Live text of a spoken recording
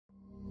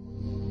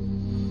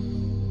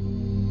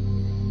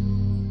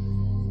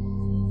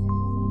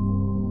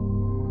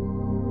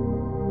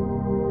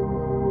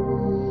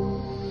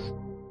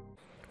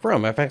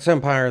From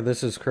FXEmpire,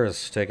 this is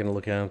Chris taking a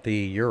look at the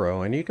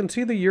euro, and you can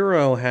see the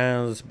euro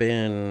has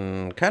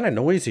been kind of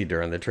noisy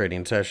during the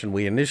trading session.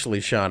 We initially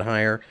shot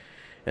higher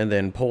and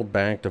then pulled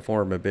back to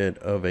form a bit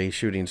of a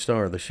shooting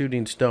star. The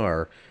shooting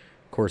star,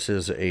 of course,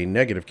 is a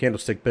negative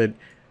candlestick, but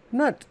I'm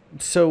not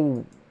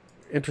so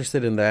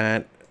interested in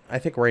that. I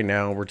think right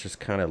now we're just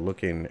kind of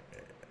looking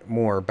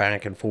more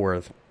back and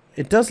forth.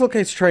 It does look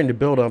like it's trying to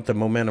build up the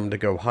momentum to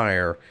go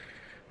higher,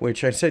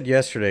 which I said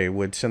yesterday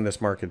would send this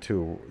market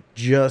to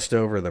just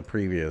over the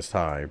previous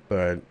high,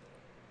 but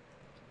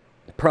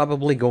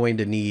probably going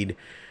to need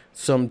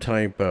some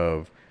type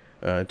of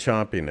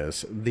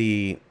choppiness.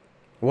 The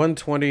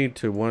 120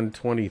 to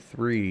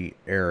 123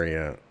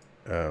 area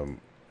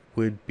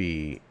would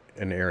be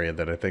an area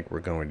that I think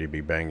we're going to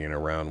be banging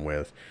around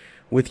with.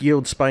 With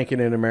yield spiking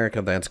in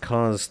America, that's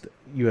caused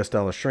US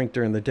dollar shrink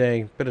during the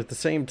day, but at the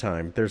same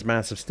time, there's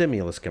massive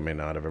stimulus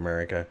coming out of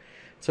America,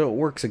 so it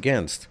works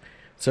against.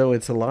 So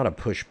it's a lot of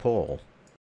push-pull.